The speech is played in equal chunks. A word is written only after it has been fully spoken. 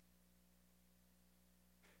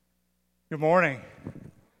Good morning.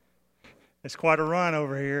 It's quite a run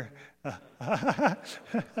over here.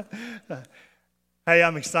 Hey,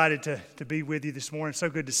 I'm excited to be with you this morning. So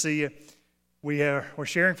good to see you. We're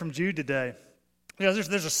sharing from Jude today. You know,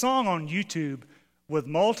 there's a song on YouTube with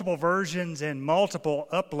multiple versions and multiple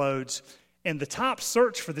uploads, and the top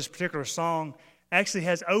search for this particular song actually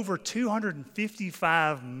has over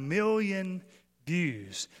 255 million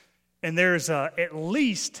views. And there's at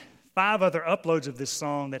least 5 other uploads of this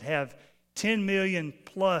song that have 10 million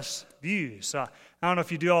plus views. So I don't know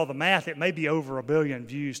if you do all the math, it may be over 1 billion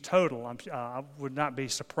views total. I would not be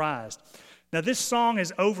surprised. Now, this song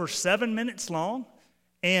is over 7 minutes long,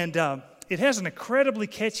 and it has an incredibly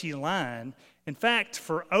catchy line. In fact,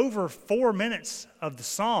 for over 4 minutes of the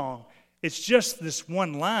song, it's just this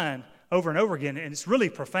one line over and over again, and it's really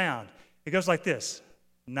profound. It goes like this: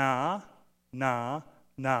 na, na,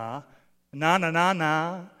 na, na, na, na,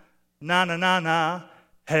 na, na, na, na, na,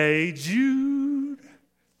 hey Jude.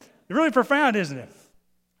 It's really profound, isn't it?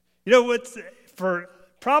 You know, for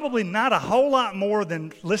probably not a whole lot more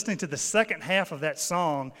than listening to the second half of that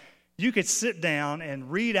song, you could sit down and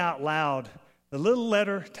read out loud the little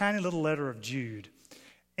letter, tiny little letter of Jude.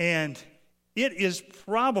 And it is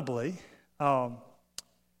probably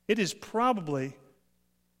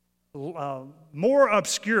more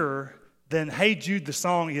obscure than Hey Jude the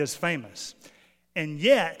song is famous. And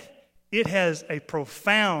yet, it has a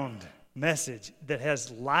profound message that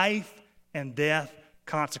has life and death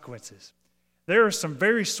consequences. There are some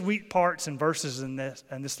very sweet parts and verses in this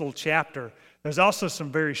little chapter. There's also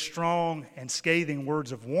some very strong and scathing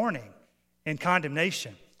words of warning and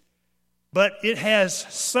condemnation. But it has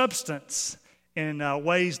substance in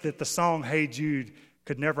ways that the song Hey Jude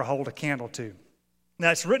could never hold a candle to.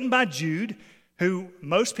 Now, it's written by Jude, who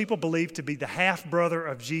most people believe to be the half-brother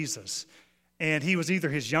of Jesus. And he was either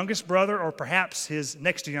his youngest brother or perhaps his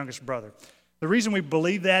next to youngest brother. The reason we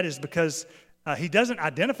believe that is because he doesn't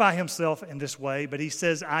identify himself in this way, but he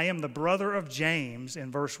says, I am the brother of James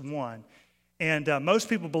in verse 1. And most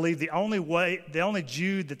people believe the only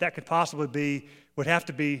Jude that could possibly be would have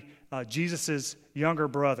to be Jesus' younger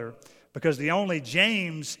brother, because the only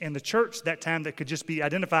James in the church that time that could just be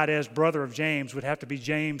identified as brother of James would have to be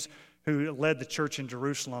James, who led the church in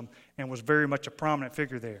Jerusalem and was very much a prominent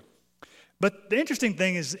figure there. But the interesting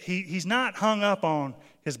thing is he's not hung up on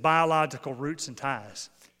his biological roots and ties.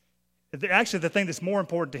 Actually, the thing that's more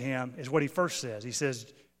important to him is what he first says. He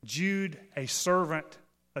says, Jude, a servant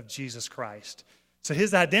of Jesus Christ. So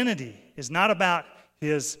his identity is not about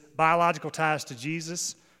his biological ties to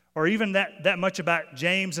Jesus or even that much about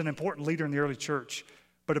James, an important leader in the early church,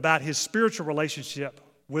 but about his spiritual relationship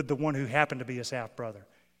with the one who happened to be his half-brother.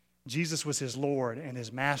 Jesus was his Lord and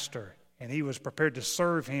his master, and he was prepared to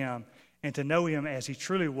serve him and to know him as he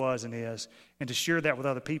truly was and is, and to share that with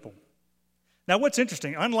other people. Now, what's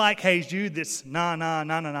interesting, unlike Hey Jude, that's na, na,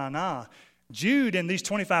 na, na, na, na, Jude in these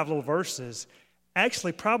 25 little verses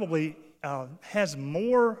actually probably has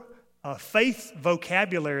more faith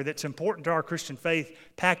vocabulary that's important to our Christian faith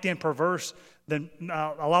packed in per verse than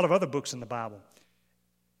a lot of other books in the Bible.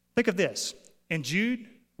 Think of this. In Jude,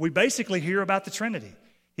 we basically hear about the Trinity.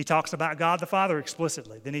 He talks about God the Father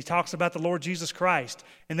explicitly. Then he talks about the Lord Jesus Christ.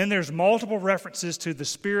 And then there's multiple references to the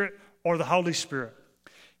Spirit or the Holy Spirit.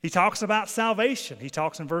 He talks about salvation. He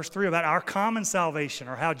talks in verse 3 about our common salvation,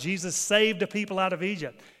 or how Jesus saved a people out of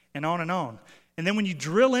Egypt, and on and on. And then when you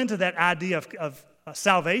drill into that idea of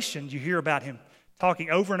salvation, you hear about him talking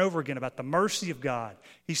over and over again about the mercy of God.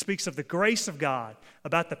 He speaks of the grace of God,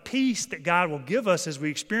 about the peace that God will give us as we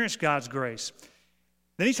experience God's grace.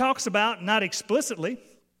 Then he talks about, not explicitly,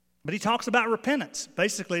 but he talks about repentance.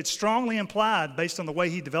 Basically, it's strongly implied based on the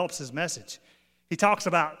way he develops his message. He talks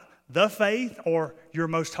about the faith, or your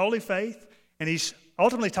most holy faith, and he's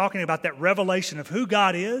ultimately talking about that revelation of who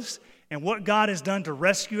God is and what God has done to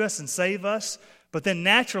rescue us and save us, but then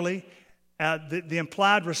naturally, the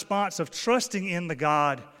implied response of trusting in the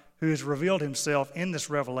God who has revealed himself in this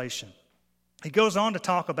revelation. He goes on to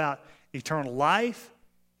talk about eternal life.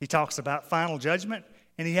 He talks about final judgment.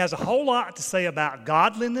 And he has a whole lot to say about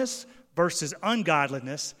godliness versus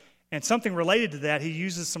ungodliness. And something related to that, he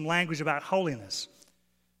uses some language about holiness.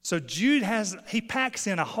 So Jude he packs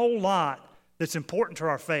in a whole lot that's important to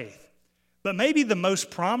our faith. But maybe the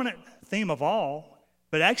most prominent theme of all,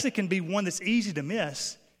 but actually can be one that's easy to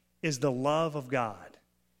miss, is the love of God.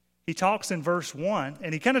 He talks in verse 1,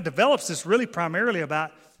 and he kind of develops this really primarily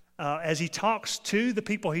about as he talks to the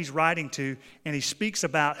people he's writing to, and he speaks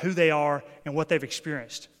about who they are and what they've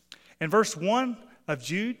experienced. In verse 1 of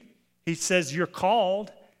Jude, he says, you're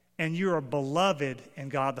called and you are beloved in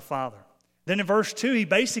God the Father. Then in verse 2, he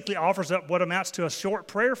basically offers up what amounts to a short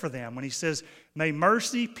prayer for them when he says, may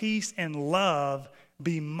mercy, peace, and love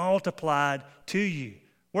be multiplied to you.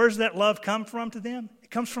 Where does that love come from to them?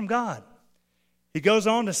 It comes from God. He goes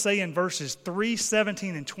on to say in verses 3,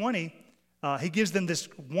 17, and 20, he gives them this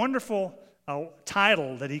wonderful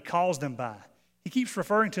title that he calls them by. He keeps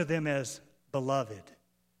referring to them as beloved,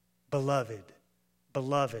 beloved,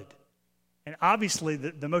 beloved. And obviously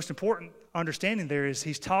the most important understanding there is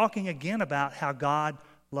he's talking again about how God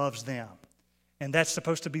loves them. And that's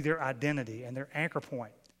supposed to be their identity and their anchor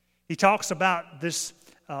point. He talks about this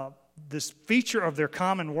feature of their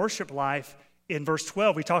common worship life in verse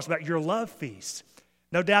 12. He talks about your love feast.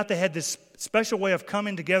 No doubt they had this special way of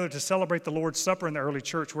coming together to celebrate the Lord's Supper in the early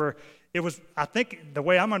church where it was, I think the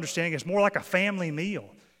way I'm understanding it, it's more like a family meal.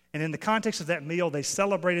 And in the context of that meal, they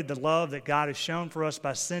celebrated the love that God has shown for us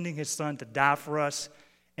by sending his son to die for us.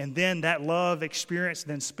 And then that love experience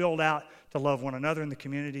then spilled out to love one another in the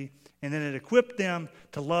community. And then it equipped them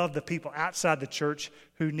to love the people outside the church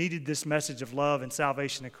who needed this message of love and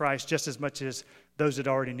salvation in Christ just as much as those that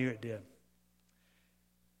already knew it did.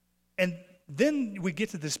 And then we get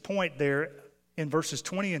to this point there in verses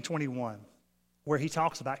 20 and 21 where he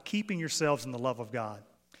talks about keeping yourselves in the love of God.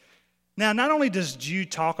 Now, not only does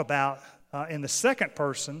Jude talk about in the second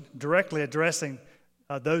person, directly addressing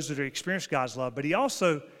those that have experienced God's love, but he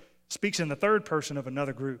also speaks in the third person of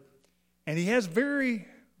another group. And he has very,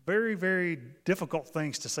 very, very difficult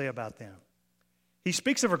things to say about them. He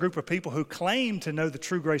speaks of a group of people who claim to know the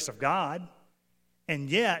true grace of God, and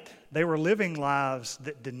yet they were living lives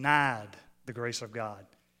that denied the grace of God.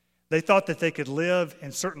 They thought that they could live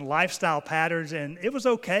in certain lifestyle patterns, and it was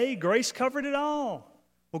okay. Grace covered it all.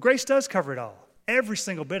 Well, grace does cover it all, every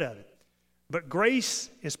single bit of it. But grace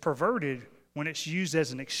is perverted when it's used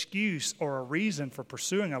as an excuse or a reason for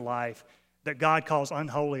pursuing a life that God calls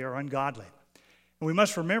unholy or ungodly. And we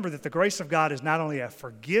must remember that the grace of God is not only a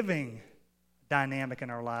forgiving dynamic in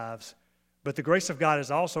our lives, but the grace of God is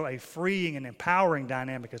also a freeing and empowering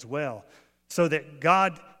dynamic as well. So that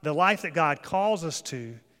God, the life that God calls us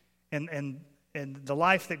to, and the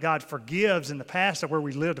life that God forgives in the past of where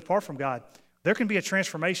we lived apart from God, there can be a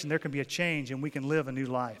transformation, there can be a change, and we can live a new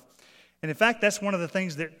life. And in fact, that's one of the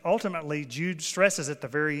things that ultimately Jude stresses at the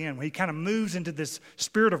very end, when he kind of moves into this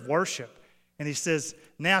spirit of worship. And he says,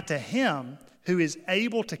 now to him who is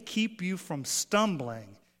able to keep you from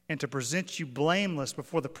stumbling and to present you blameless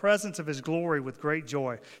before the presence of his glory with great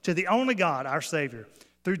joy, to the only God, our Savior,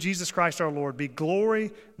 through Jesus Christ our Lord, be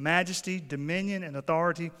glory, majesty, dominion, and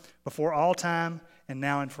authority before all time and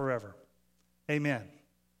now and forever. Amen.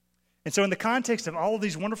 And so in the context of all of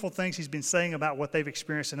these wonderful things he's been saying about what they've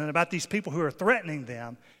experienced and then about these people who are threatening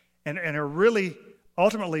them and are really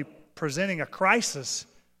ultimately presenting a crisis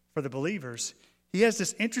for the believers, he has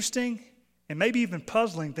this interesting and maybe even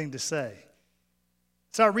puzzling thing to say.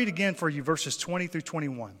 So I'll read again for you verses 20 through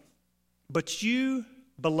 21. But you,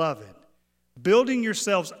 beloved, building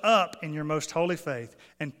yourselves up in your most holy faith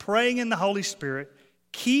and praying in the Holy Spirit,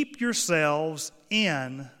 keep yourselves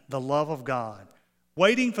in the love of God,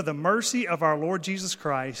 waiting for the mercy of our Lord Jesus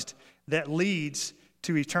Christ that leads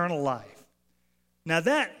to eternal life. Now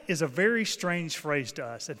that is a very strange phrase to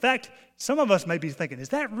us. In fact, some of us may be thinking, is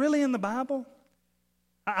that really in the Bible?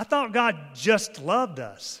 I thought God just loved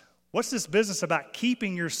us. What's this business about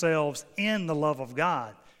keeping yourselves in the love of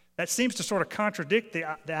God? That seems to sort of contradict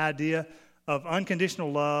the idea of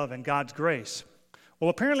unconditional love and God's grace. Well,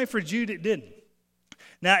 apparently for Jude it didn't.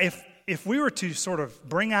 Now, if we were to sort of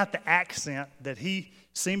bring out the accent that he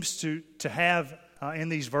seems to have in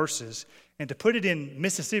these verses and to put it in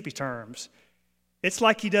Mississippi terms, it's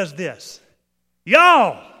like he does this.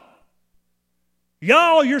 Y'all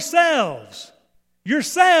yourselves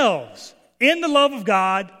in the love of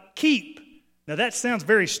God, keep. Now that sounds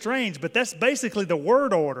very strange, but that's basically the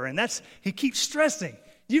word order, and he keeps stressing.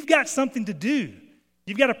 You've got something to do.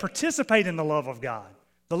 You've got to participate in the love of God.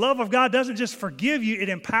 The love of God doesn't just forgive you, it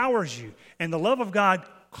empowers you. And the love of God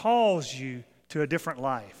calls you to a different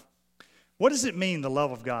life. What does it mean, the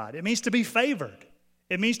love of God? It means to be favored.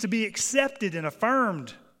 It means to be accepted and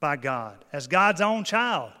affirmed by God as God's own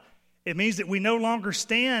child. It means that we no longer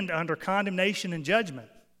stand under condemnation and judgment.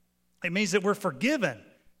 It means that we're forgiven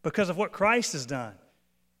because of what Christ has done.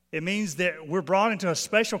 It means that we're brought into a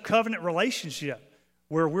special covenant relationship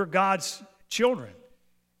where we're God's children.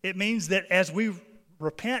 It means that as we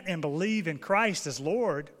repent and believe in Christ as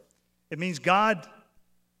Lord, it means God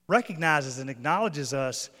recognizes and acknowledges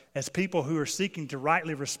us as people who are seeking to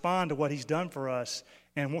rightly respond to what he's done for us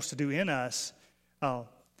and wants to do in us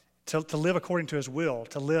to live according to his will,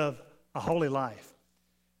 to live a holy life.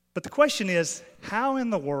 But the question is, how in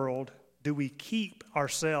the world do we keep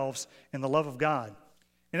ourselves in the love of God?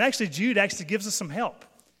 And actually, Jude actually gives us some help.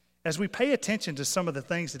 As we pay attention to some of the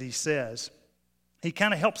things that he says, he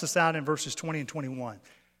kind of helps us out in verses 20 and 21.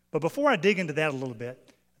 But before I dig into that a little bit,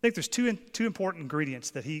 I think there's two important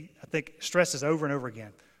ingredients that he, I think, stresses over and over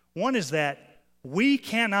again. One is that we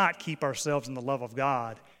cannot keep ourselves in the love of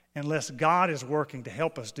God unless God is working to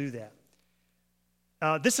help us do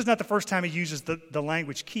that. This is not the first time he uses the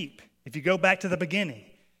language keep. If you go back to the beginning,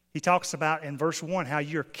 he talks about in verse 1 how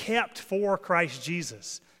you're kept for Christ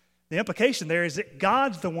Jesus. The implication there is that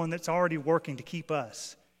God's the one that's already working to keep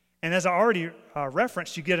us. And as I already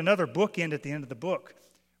referenced, you get another bookend at the end of the book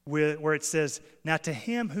where it says, now to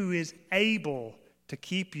him who is able to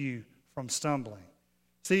keep you from stumbling.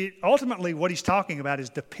 See, ultimately what he's talking about is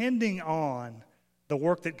depending on the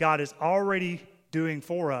work that God is already doing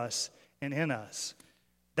for us and in us.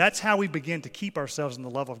 That's how we begin to keep ourselves in the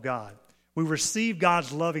love of God. We receive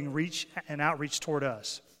God's loving reach and outreach toward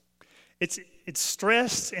us. It's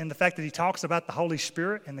stressed in the fact that he talks about the Holy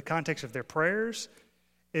Spirit in the context of their prayers.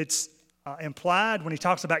 It's implied when he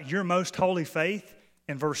talks about your most holy faith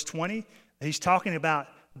in verse 20. He's talking about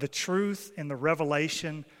the truth and the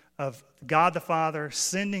revelation of God the Father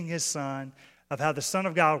sending his Son, of how the Son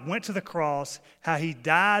of God went to the cross, how he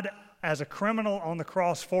died as a criminal on the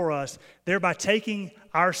cross for us, thereby taking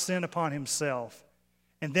our sin upon himself.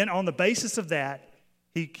 And then on the basis of that,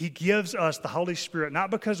 he gives us the Holy Spirit,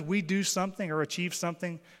 not because we do something or achieve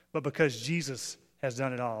something, but because Jesus has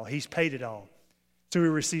done it all. He's paid it all. So we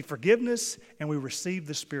receive forgiveness and we receive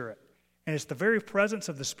the Spirit. And it's the very presence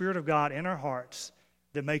of the Spirit of God in our hearts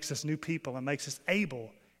that makes us new people and makes us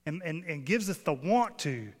able and gives us the want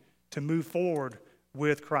to move forward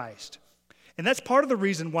with Christ. And that's part of the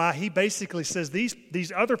reason why he basically says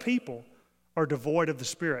these other people are devoid of the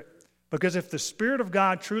Spirit. Because if the Spirit of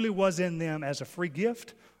God truly was in them as a free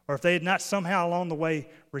gift, or if they had not somehow along the way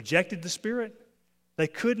rejected the Spirit, they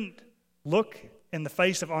couldn't look in the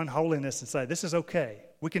face of unholiness and say, this is okay.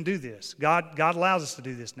 We can do this. God allows us to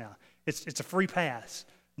do this now. It's a free pass.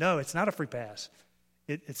 No, it's not a free pass.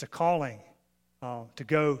 It's a calling to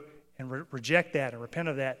go and reject that and repent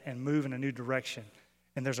of that and move in a new direction.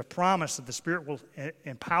 And there's a promise that the Spirit will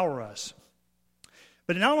empower us.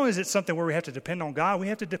 But not only is it something where we have to depend on God, we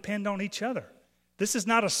have to depend on each other. This is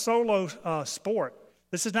not a solo sport.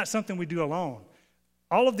 This is not something we do alone.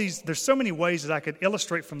 All of these, there's so many ways that I could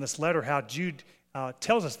illustrate from this letter how Jude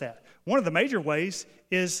tells us that. One of the major ways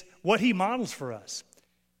is what he models for us.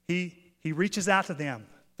 He reaches out to them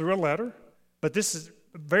through a letter, but this is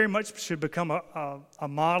very much should become a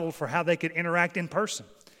model for how they could interact in person.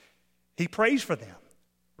 He prays for them,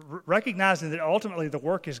 recognizing that ultimately the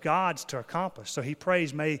work is God's to accomplish. So he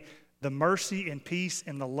prays, may the mercy and peace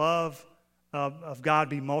and the love of God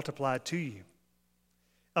be multiplied to you.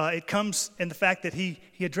 It comes in the fact that he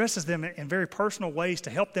addresses them in very personal ways to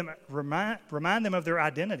help them remind them of their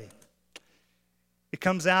identity. It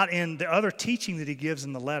comes out in the other teaching that he gives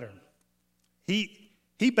in the letter.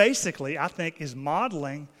 He basically, I think, is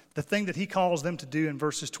modeling the thing that he calls them to do in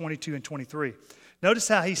verses 22 and 23. Notice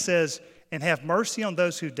how he says, and have mercy on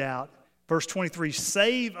those who doubt. Verse 23,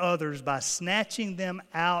 save others by snatching them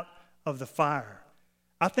out of the fire.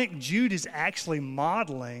 I think Jude is actually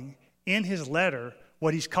modeling in his letter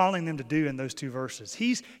what he's calling them to do in those two verses.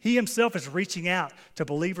 He himself is reaching out to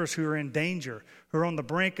believers who are in danger, who are on the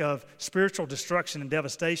brink of spiritual destruction and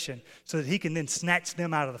devastation, so that he can then snatch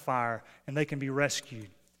them out of the fire and they can be rescued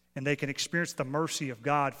and they can experience the mercy of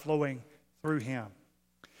God flowing through him.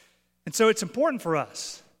 And so it's important for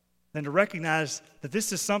us then to recognize that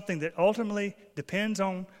this is something that ultimately depends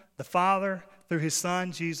on the Father through his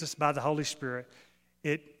Son, Jesus, by the Holy Spirit.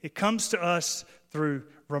 It comes to us through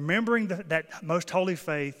remembering that most holy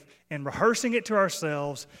faith and rehearsing it to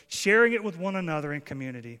ourselves, sharing it with one another in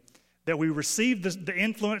community, that we receive the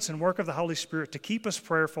influence and work of the Holy Spirit to keep us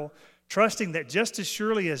prayerful, trusting that just as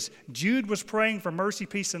surely as Jude was praying for mercy,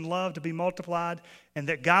 peace, and love to be multiplied, and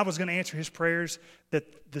that God was going to answer his prayers,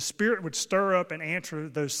 that the Spirit would stir up and answer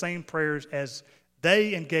those same prayers as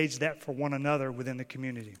they engaged that for one another within the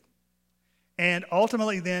community. And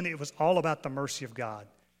ultimately then, it was all about the mercy of God.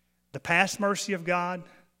 The past mercy of God,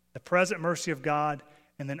 the present mercy of God,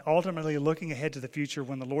 and then ultimately looking ahead to the future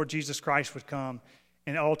when the Lord Jesus Christ would come,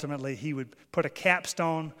 and ultimately he would put a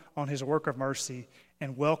capstone on his work of mercy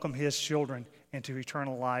and welcome his children into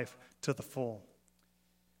eternal life to the full.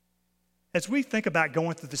 As we think about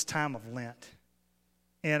going through this time of Lent,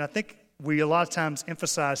 and I think we a lot of times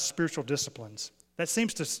emphasize spiritual disciplines, that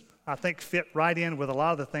seems to, I think, fit right in with a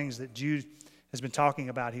lot of the things that Jude has been talking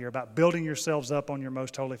about here, about building yourselves up on your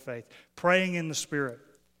most holy faith, praying in the Spirit,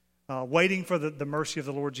 waiting for the mercy of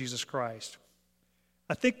the Lord Jesus Christ.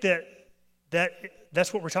 I think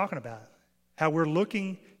that's what we're talking about, how we're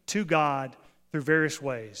looking to God through various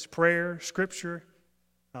ways: prayer, scripture,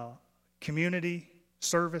 community,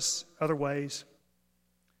 service, other ways.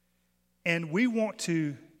 And we want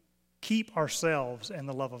to keep ourselves in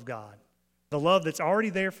the love of God, the love that's already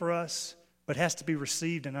there for us, but has to be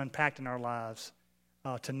received and unpacked in our lives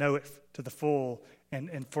to know it to the full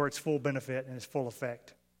and for its full benefit and its full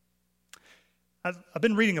effect. I've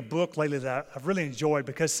been reading a book lately that I've really enjoyed,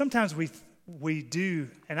 because sometimes we do,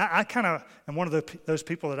 and I kind of am one of those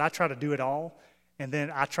people that I try to do it all, and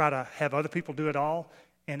then I try to have other people do it all,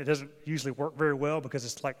 and it doesn't usually work very well because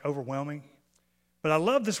it's like overwhelming. But I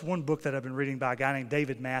love this one book that I've been reading by a guy named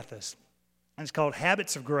David Mathis, and it's called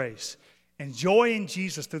Habits of Grace: Enjoying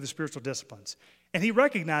Jesus Through the Spiritual Disciplines. And he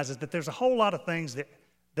recognizes that there's a whole lot of things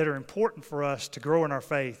that are important for us to grow in our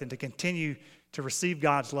faith and to continue to receive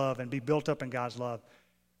God's love and be built up in God's love.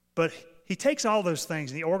 But he takes all those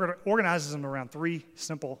things and he organizes them around 3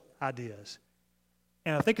 simple ideas.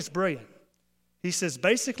 And I think it's brilliant. He says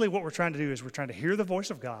basically what we're trying to do is we're trying to hear the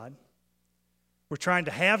voice of God, we're trying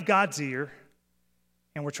to have God's ear,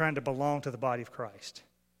 and we're trying to belong to the body of Christ.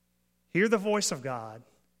 Hear the voice of God,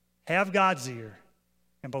 have God's ear,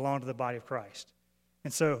 and belong to the body of Christ.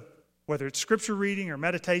 And so whether it's scripture reading or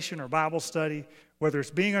meditation or Bible study, whether it's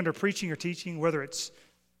being under preaching or teaching, whether it's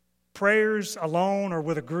prayers alone or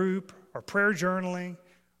with a group, or prayer journaling,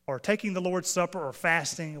 or taking the Lord's Supper or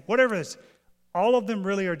fasting, whatever it is, all of them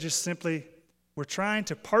really are just simply, we're trying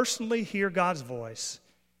to personally hear God's voice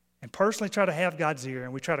and personally try to have God's ear,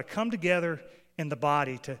 and we try to come together in the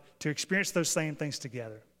body to experience those same things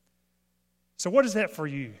together. So what is that for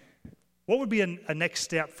you? What would be a next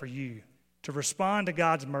step for you to respond to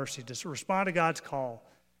God's mercy, to respond to God's call,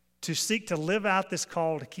 to seek to live out this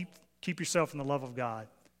call to keep yourself in the love of God?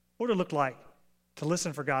 What would it look like to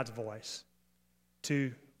listen for God's voice,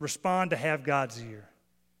 to respond to have God's ear,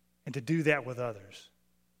 and to do that with others?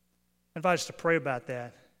 I invite us to pray about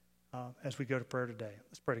that as we go to prayer today.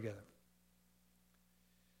 Let's pray together.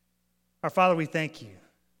 Our Father, we thank you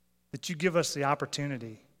that you give us the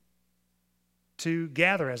opportunity to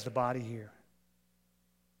gather as the body here.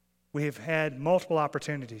 We have had multiple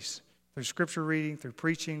opportunities through scripture reading, through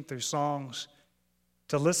preaching, through songs,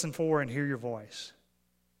 to listen for and hear your voice.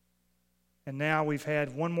 And now we've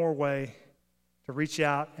had one more way to reach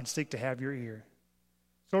out and seek to have your ear.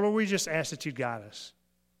 So Lord, we just ask that you guide us.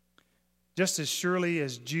 Just as surely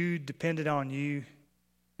as Jude depended on you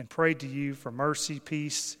and prayed to you for mercy,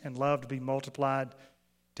 peace, and love to be multiplied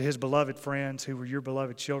to his beloved friends who were your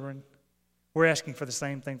beloved children, we're asking for the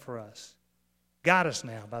same thing for us. Guide us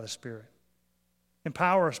now by the Spirit.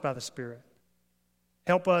 Empower us by the Spirit.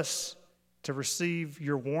 Help us to receive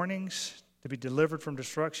your warnings, to be delivered from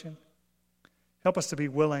destruction. Help us to be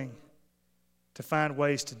willing to find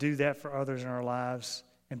ways to do that for others in our lives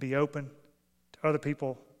and be open to other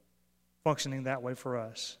people functioning that way for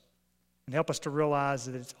us. And help us to realize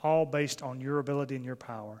that it's all based on your ability and your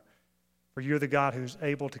power. For you're the God who's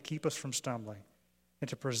able to keep us from stumbling and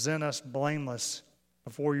to present us blameless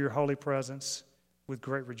before your holy presence with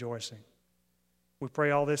great rejoicing. We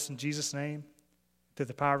pray all this in Jesus' name, through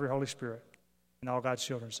the power of your Holy Spirit. And all God's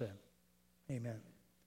children said, amen.